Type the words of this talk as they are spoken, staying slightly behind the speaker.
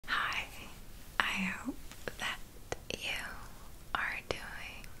hope that you are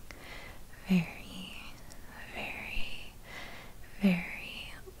doing very, very,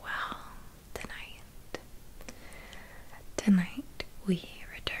 very well tonight. Tonight we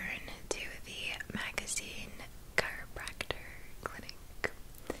return to the magazine Chiropractor clinic,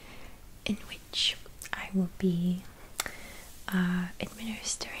 in which I will be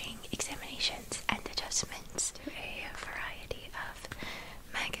administering examinations and adjustments to a variety of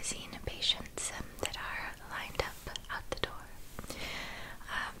magazine patients that are lined up out the door.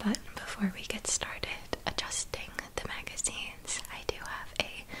 But before we get started adjusting the magazines, I do have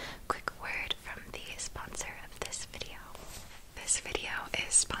a quick word from the sponsor of this video. This video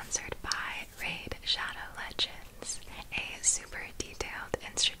is sponsored by Raid Shadow Legends, a super detailed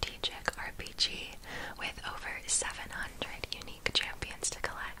and strategic RPG with over 700 unique champions to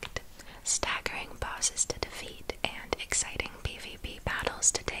collect, staggering bosses to defeat, and exciting PvP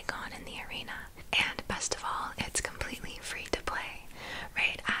battles to take on in the arena. And best of all, it's completely free to play.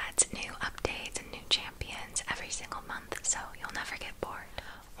 Raid adds new updates and new champions every single month, so you'll never get bored.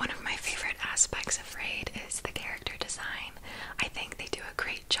 One of my favorite aspects of Raid is the character design. I think they do a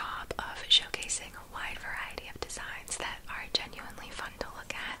great job of showcasing a wide variety of designs that are genuinely fun to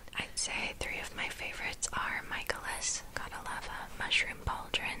look at. I'd say three of my favorites are Michaelis, gotta love a mushroom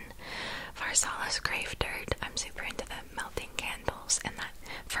pauldron, Varsalis Grave Dirt, I'm super into the melting candles and that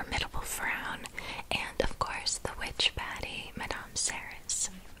formidable frown, and of course the witch baddie, Madame Ceres.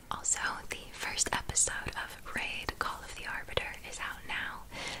 Also, the first episode of Raid Call of the Arbiter is out now.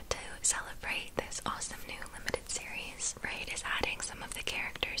 To celebrate this awesome new limited series, Raid is adding some of the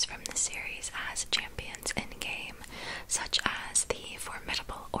characters from the series as champions in-game, such as the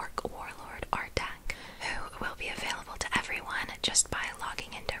formidable orc warlord Artak, who will be available to everyone just by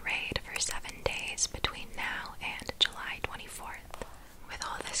logging into Raid for 7 days between now and July 24th. With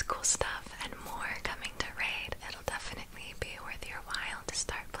all this cool stuff and more coming to Raid, it'll definitely be worth your while to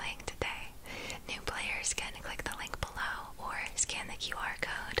start playing today. New players can click the link below or scan the QR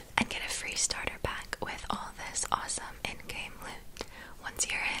code and get a free starter pack with all this awesome in-game loot. Once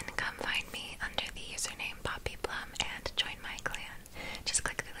you're in, come find me under the username PoppyPlum and join my clan. Just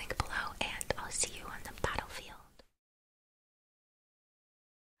click the link below and I'll see you on the battlefield.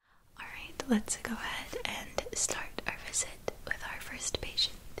 Alright, let's go ahead and start our visit with our first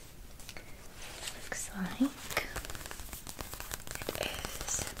patient. Looks like it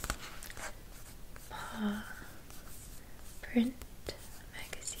is Paw Print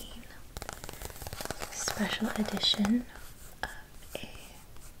Magazine, special edition of a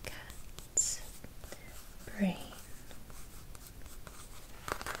cat's brain.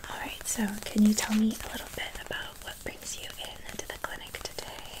 Alright, so can you tell me a little bit about what brings you in to the clinic today?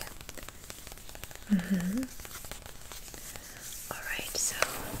 Alright, so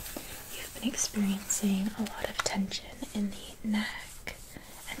you've been experiencing a lot of tension in the neck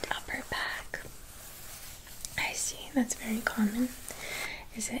and upper back. I see, that's very common.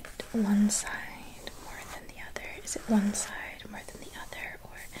 Is it one side more than the other? Is it one side more than the other,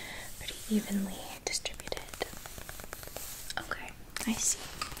 or pretty evenly distributed? Okay, I see.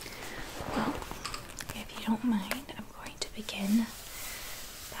 Well, if you don't mind, I'm going to begin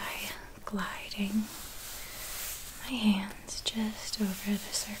by gliding my hands just over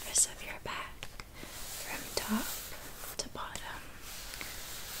the surface of your back from top to bottom,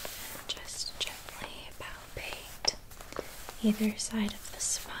 and just gently palpate either side of the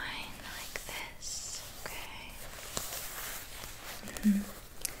spine like this, okay?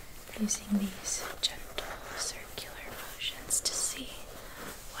 Using these gentle circular motions to see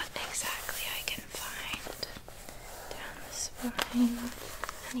what exactly I can find down the spine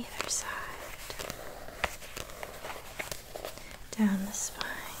on either side. Down the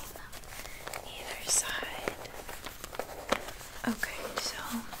spine, either side. Okay, so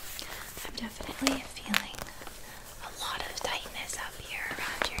I'm definitely feeling a lot of tightness up here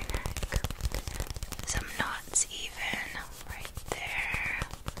around your neck. Some knots even right there.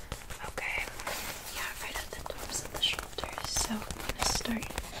 Okay, yeah, right at the tops of the shoulders. So I'm gonna start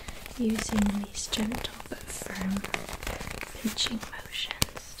using these gentle but firm pinching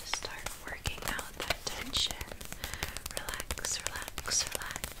motions to start working out that tension. Relax, relax,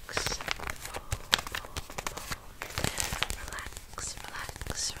 relax. Pull, pull, pull. Relax,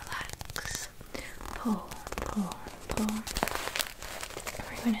 relax, relax. Pull, pull, pull.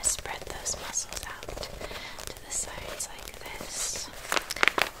 We're going to spread those muscles out to the sides like this.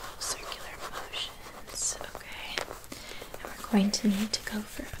 Little circular motions, okay? And we're going to need to go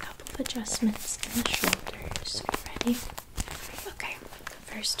for a couple of adjustments in the shoulders. Are you ready? Okay,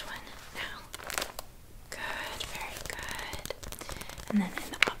 first one now. Good, very good. And then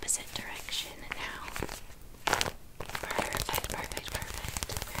in the opposite direction now.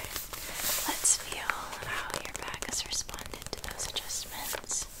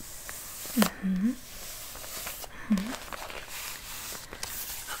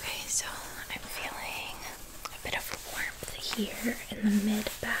 so I'm feeling a bit of warmth here in the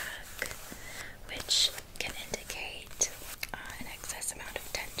mid-back, which can indicate an excess amount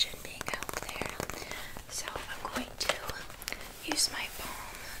of tension being held there. So I'm going to use my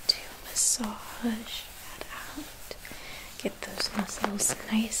palm to massage that out, get those muscles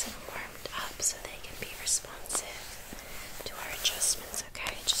nice and warmed up so they can be responsive to our adjustments,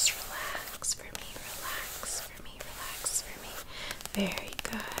 okay? Just relax for me, relax for me, relax for me. Very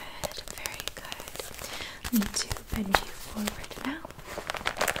good, very good. Need to bend you forward now.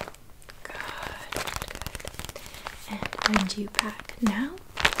 Good, good. And bend you back now.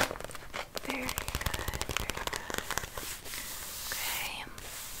 Very good, very good. Okay.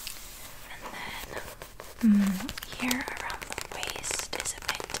 And then here around the waist is a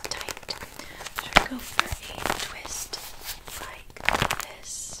bit tight. Should we go for a twist like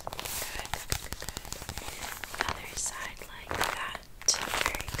this? Good, good, good, good. Other side like that.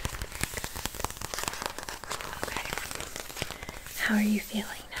 Very good, very good. Okay. How are you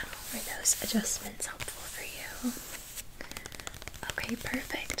feeling now? Were those adjustments helpful for you? Okay,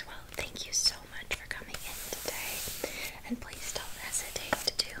 perfect. Well, thank you so much for coming in today. And please don't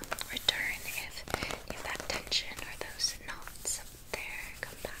hesitate to return if you have that tension or those knots up there.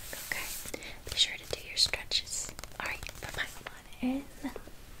 Come back, okay? Be sure to do your stretches. Alright, bye-bye. Come on in.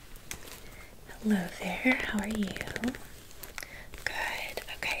 Hello there, how are you? Good.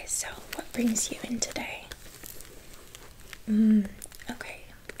 Okay, so what brings you in today? Okay.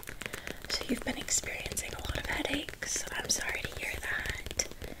 So you've been experiencing a lot of headaches. I'm sorry to hear that.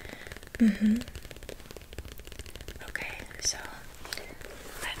 Okay, so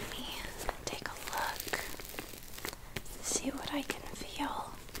let me take a look, see what I can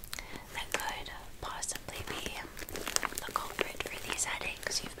feel that could possibly be the culprit for these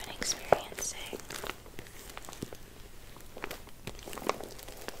headaches you've been experiencing.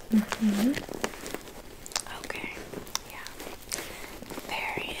 Okay, yeah,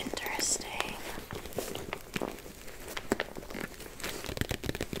 very interesting.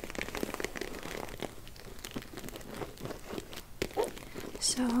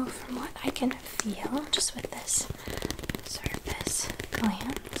 So from what I can feel, just with this surface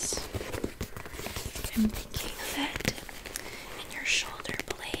glance, I'm thinking that in your shoulder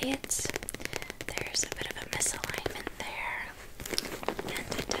blades, there's a bit of a misalignment there,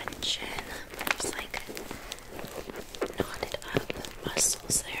 and a tension. There's like knotted up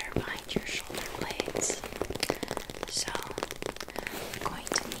muscles there behind your shoulder blades. So I'm going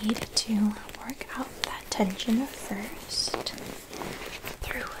to need to work out that tension first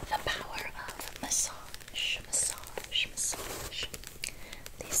through the power of massage, massage, massage.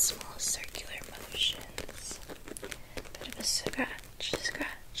 These small circular motions. Bit of a scratch, scratch,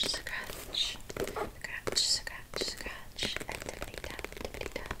 scratch, scratch, scratch, scratch, and tippity-tap,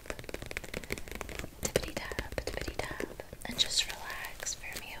 tippity-tap, tippity-tap, tippity-tap, and just relax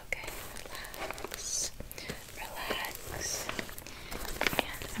for me, okay? Relax, relax,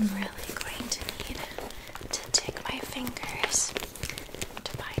 and I'm really going to need to take my fingers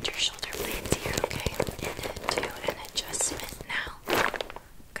to bind your shoulder blades here, okay? And do an adjustment now.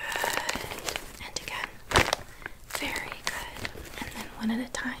 Good. And again. Very good. And then one at a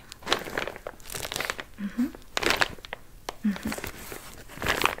time.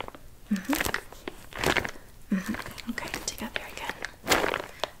 Okay, together again.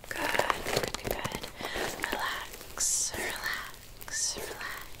 Good, good, good. Relax, relax,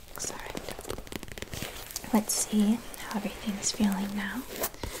 relax. Alright. Let's see how everything's feeling now.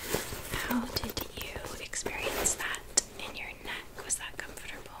 How did you experience that in your neck? Was that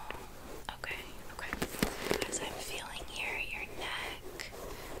comfortable? Okay, okay. As I'm feeling here, your neck,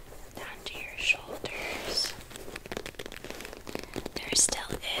 down to your shoulders, there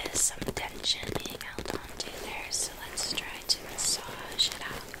still is some tension being held onto there, so let's try to massage it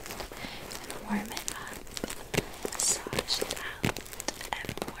out and warm it up. Massage it out and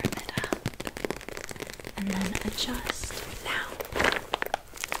warm it up. And then adjust. Now.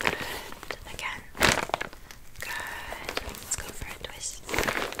 Good. Again. Good. Let's go for a twist.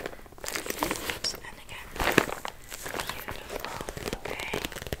 Perfect. And again. Beautiful. Okay.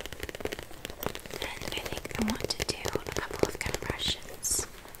 And I think I want to do a couple of compressions.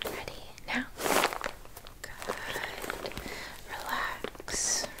 Ready? Now. Good.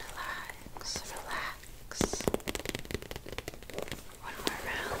 Relax. Relax. Relax. One more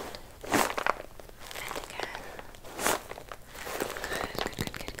round. And again. Good, good,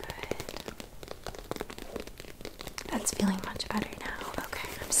 good, good, good. That's feeling much better now. Okay,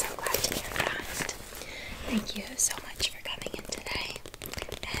 I'm so glad to hear that. Thank you so much for coming in today.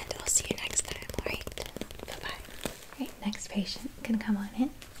 And I'll see you next time, alright? Bye-bye. Right, next patient can come on in.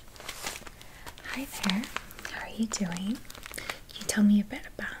 Hi there. How are you doing? Can you tell me a bit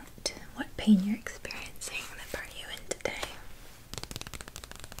about what pain you're experiencing that brought you in today?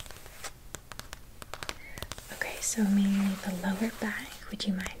 Okay, so mainly the lower back. Would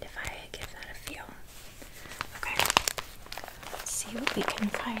you mind if I give that a feel? Okay. Let's see what we can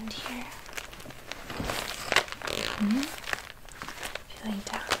find here. Feeling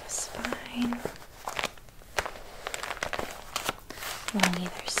down the spine. Along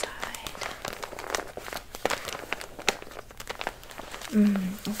either side.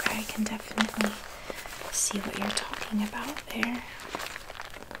 Okay, I can definitely see what you're talking about there.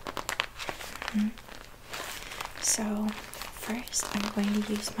 So, first I'm going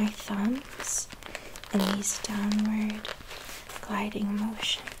to use my thumbs and these downward gliding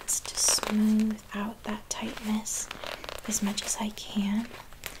motions to smooth out that tightness as much as I can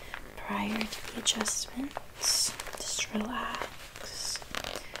prior to the adjustments. Just relax,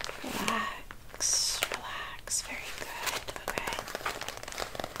 relax, relax. Very good. Okay.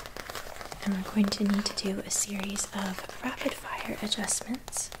 And we're going to need to do a series of rapid fire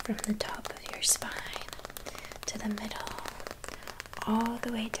adjustments from the top of your spine to the middle, all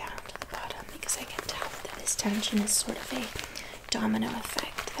the way down to the bottom, because I can tell that this tension is sort of a domino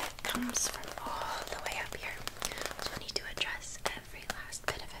effect that comes from all the way up here. So I need to address every last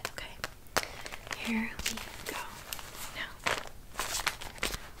bit of it, okay? Here we go. Now.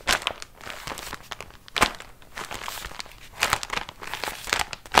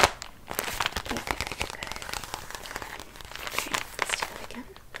 Good, good, good. Okay, let's do it again.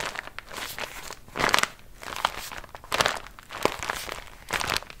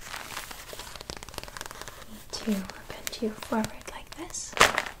 To bend you forward like this.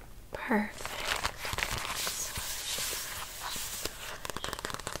 Perfect.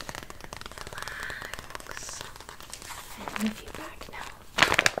 Relax. And move you back now.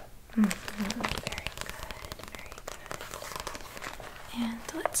 Very good, very good. And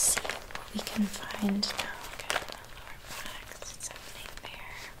let's see what we can find now. Okay, on the lower back. What's happening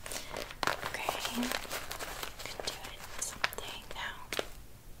there? Okay. You can do it. Something now.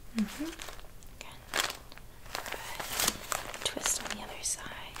 Again. Twist on the other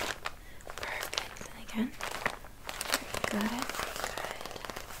side. Perfect. And again. Very good.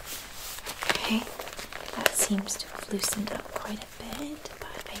 Okay. That seems to have loosened up quite a bit,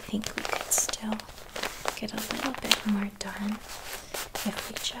 but I think we could still get a little bit more done if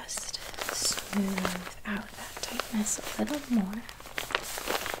we just smooth out that tightness a little more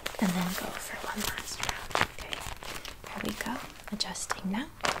and then go for one last round. Okay. Here we go. Adjusting now.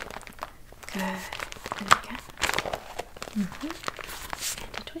 Good. And again. And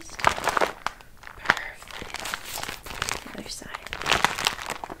a twist. Perfect. The other side.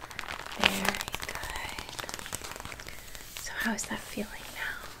 Very good. So how is that feeling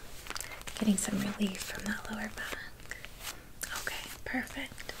now? Getting some relief from that lower back. Okay,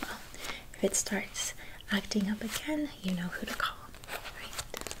 perfect. Well, if it starts acting up again, you know who to call. Right?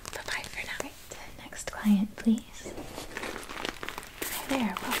 Bye-bye for now. Right. Next client, please. Hi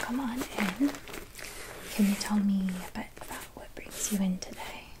there. Welcome on in. Can you tell me a bit about what brings you in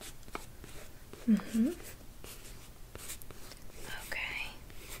today? Okay.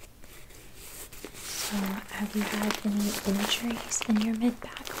 So, have you had any injuries in your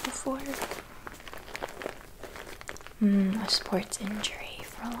mid-back before? A sports injury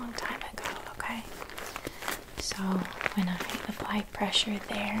for a long time ago, okay? So, when I apply pressure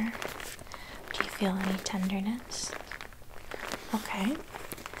there, do you feel any tenderness? Okay.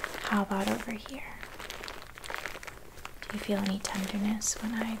 How about over here? Do you feel any tenderness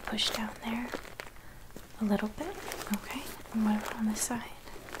when I push down there? A little bit? Okay. And what about on this side?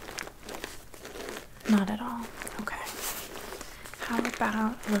 Not at all. Okay. How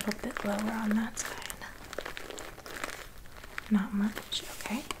about a little bit lower on that side? Not much.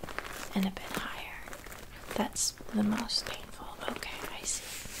 Okay. And a bit higher. That's the most painful. Okay, I see.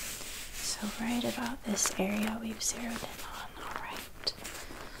 So right about this area we've zeroed in on. Alright.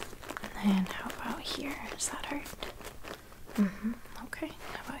 And then how about here? Does that hurt? Okay.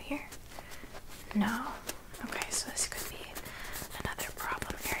 How about here? No. Okay, so this could be another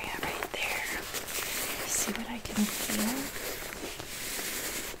problem area right there. See what I can feel.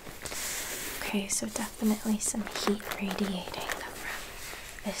 Okay, so definitely some heat radiating from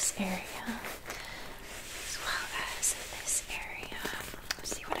this area as well as this area.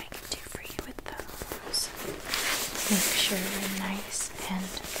 Let's see what I can do for you with those. Make sure you're nice and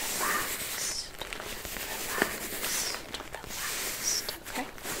relaxed. Relaxed. Okay.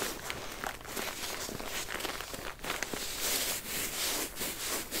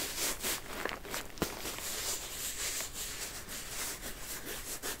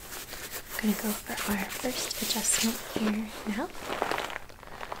 going to go for our first adjustment here now.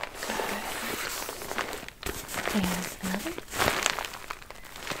 Good. And another.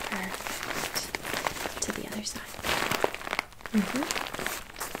 Perfect. To the other side. And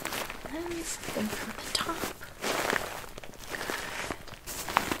something from the top. Good.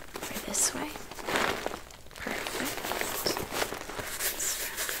 Over this way. Perfect.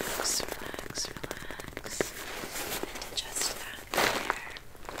 Let's relax. And adjust that there.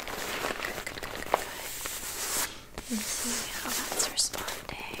 Good. And see how that's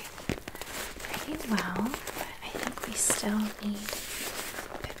responding. Pretty well, but I think we still need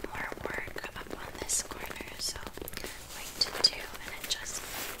a bit more work up on this corner, so I'm going to do an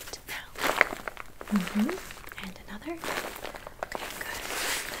adjustment now. And another. Okay, good.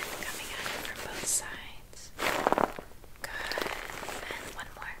 And coming at it from both sides. Good. And one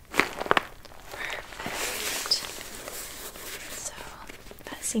more. Perfect. So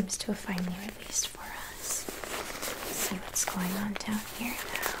that seems to have finally released for us. Let's see what's going on down here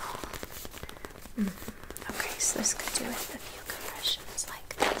now. Okay, so this could do with a few compressions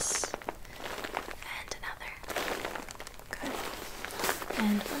like this. And another. Good.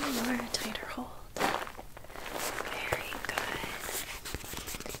 And one more tighter hold. Very good.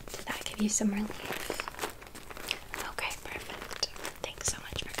 Did that give you some relief? Okay, perfect. Thanks so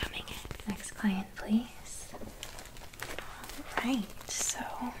much for coming in. Next client, please. Alright, so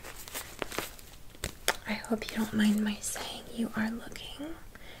I hope you don't mind my saying you are looking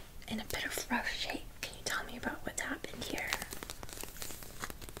in a bit of rough shape. Can you tell me about what's happened here?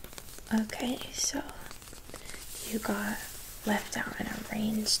 Okay, so you got left out in a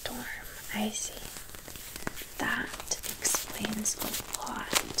rainstorm. I see. That explains a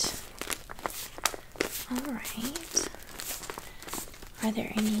lot. Alright. Are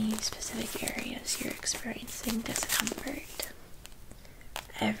there any specific areas you're experiencing discomfort?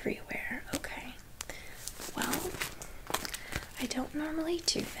 Everywhere. Okay. Well, I don't normally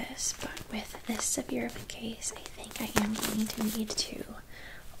do this, but with this severe of a case, I think I am going to need to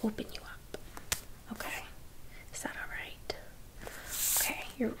open you up. Okay. Is that alright? Okay,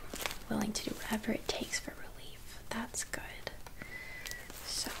 you're willing to do whatever it takes for relief. That's good.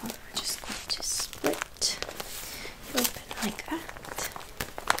 So I'm just going to split you open like that.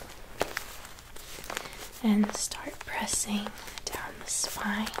 And start pressing down the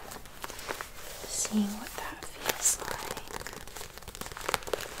spine, seeing what that feels like.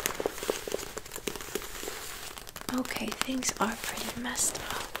 Okay, things are pretty messed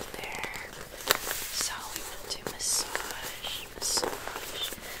up there. So we want to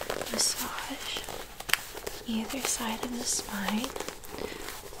massage either side of the spine,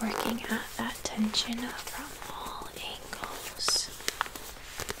 working at that tension from all angles.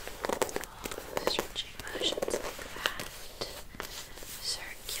 Stretching motions like that.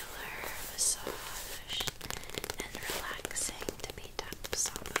 Circular massage and relaxing to be taps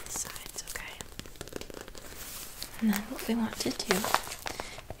on both sides, okay? And then what we want to do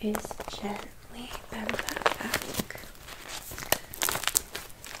is gently bend that back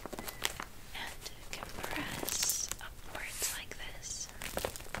and compress upwards like this.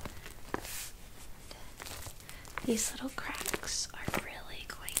 These little cracks are really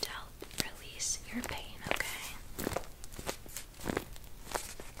going to help release your pain, okay?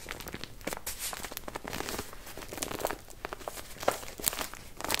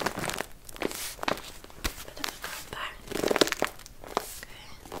 Bit of a curl back. Okay.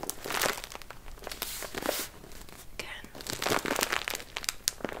 Again.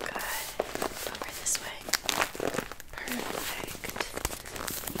 Good. Over this way. Perfect.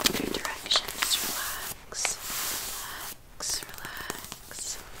 Either direction. Just relax.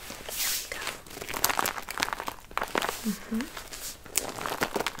 Relax. Here we go. That's a good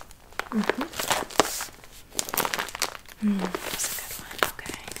one.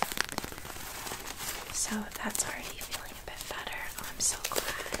 Okay. So that's already feeling a bit better. Oh, I'm so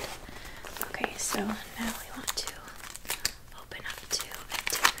glad. Okay, so now we want to open up to a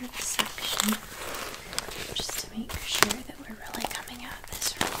different section just to make sure that we're really coming at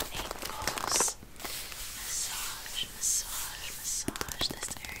this from all angles. Massage this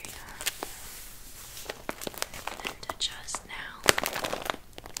area. And adjust now.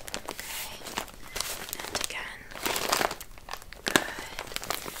 Okay. And again. Good.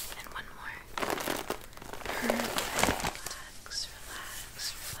 And one more. Perfect. Relax.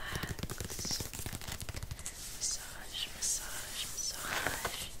 Massage.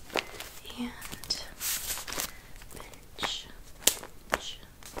 And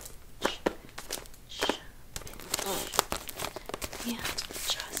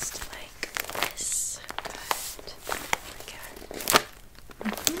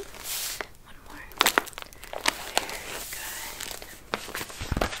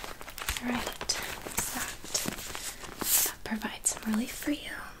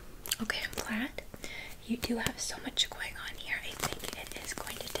do have so much going on here. I think it is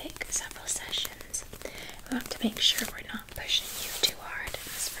going to take several sessions. We want to make sure we're not pushing you too hard in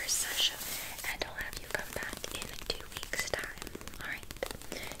this first session, and I'll have you come back in 2 weeks' time. Alright?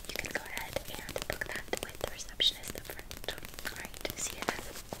 You can go ahead and book that with the receptionist up front. Alright, see you then.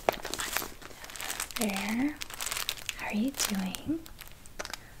 Bye-bye. There. How are you doing?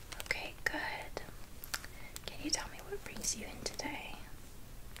 Okay, good. Can you tell me what brings you in today?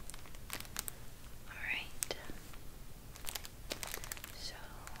 Alright. So,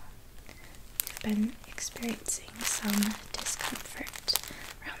 you've been experiencing some discomfort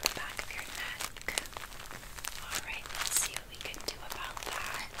around the back of your neck. Alright, let's see what we can do about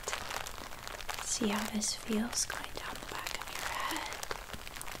that. Let's see how this feels going down the back of your head,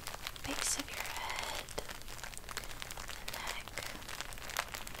 base of your head, the neck.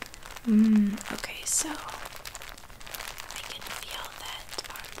 Okay, so I can feel that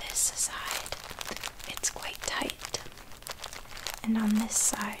on this side it's quite tight, and on this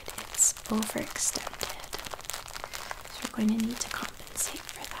side it's overextended. So we're going to need to compensate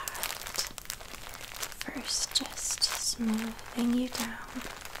for that. First, just smoothing you down,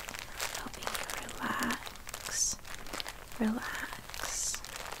 helping you relax, relax,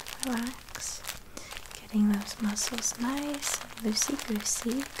 relax. Getting those muscles nice and loosey-goosey.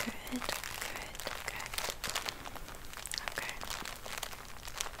 Good, good, good. Okay.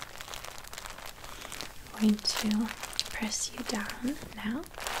 I'm going to press you down now.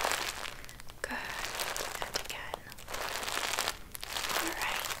 Good. And again.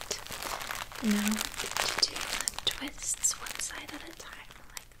 Alright. Now I'm going to do twists one side at a time,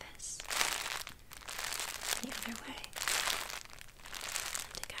 like this. The other way.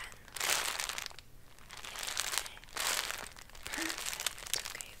 And again. Perfect.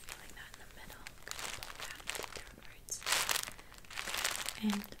 Okay, feeling that in the middle. Pull that downwards.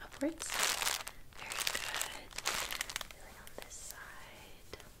 And upwards. Very good. Feeling on this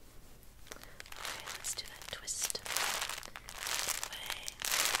side. Okay, let's do that twist. This way.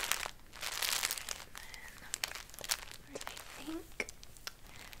 And then, I think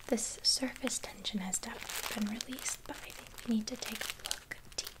this surface tension has definitely been released, but I think we need to take a look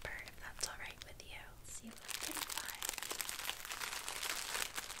deeper, if that's alright with you. See what we can find.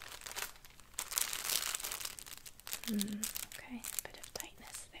 Okay, a bit of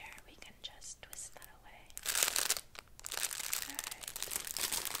tightness there. We can just twist that away. Good.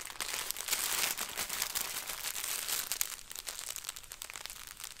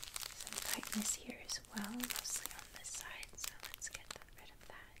 Some tightness here as well, mostly on this side, so let's get rid of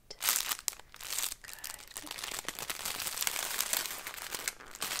that. Good, good, good.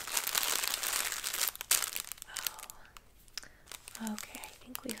 Oh, okay, I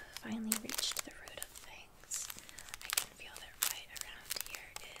think we've finally reached the root of things. I can feel that right around here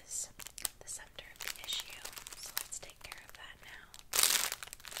is the center of the issue, so let's take care of that now.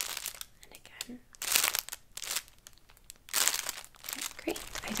 And again. Okay, great.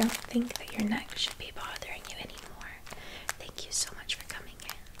 I don't think that your neck should be bothering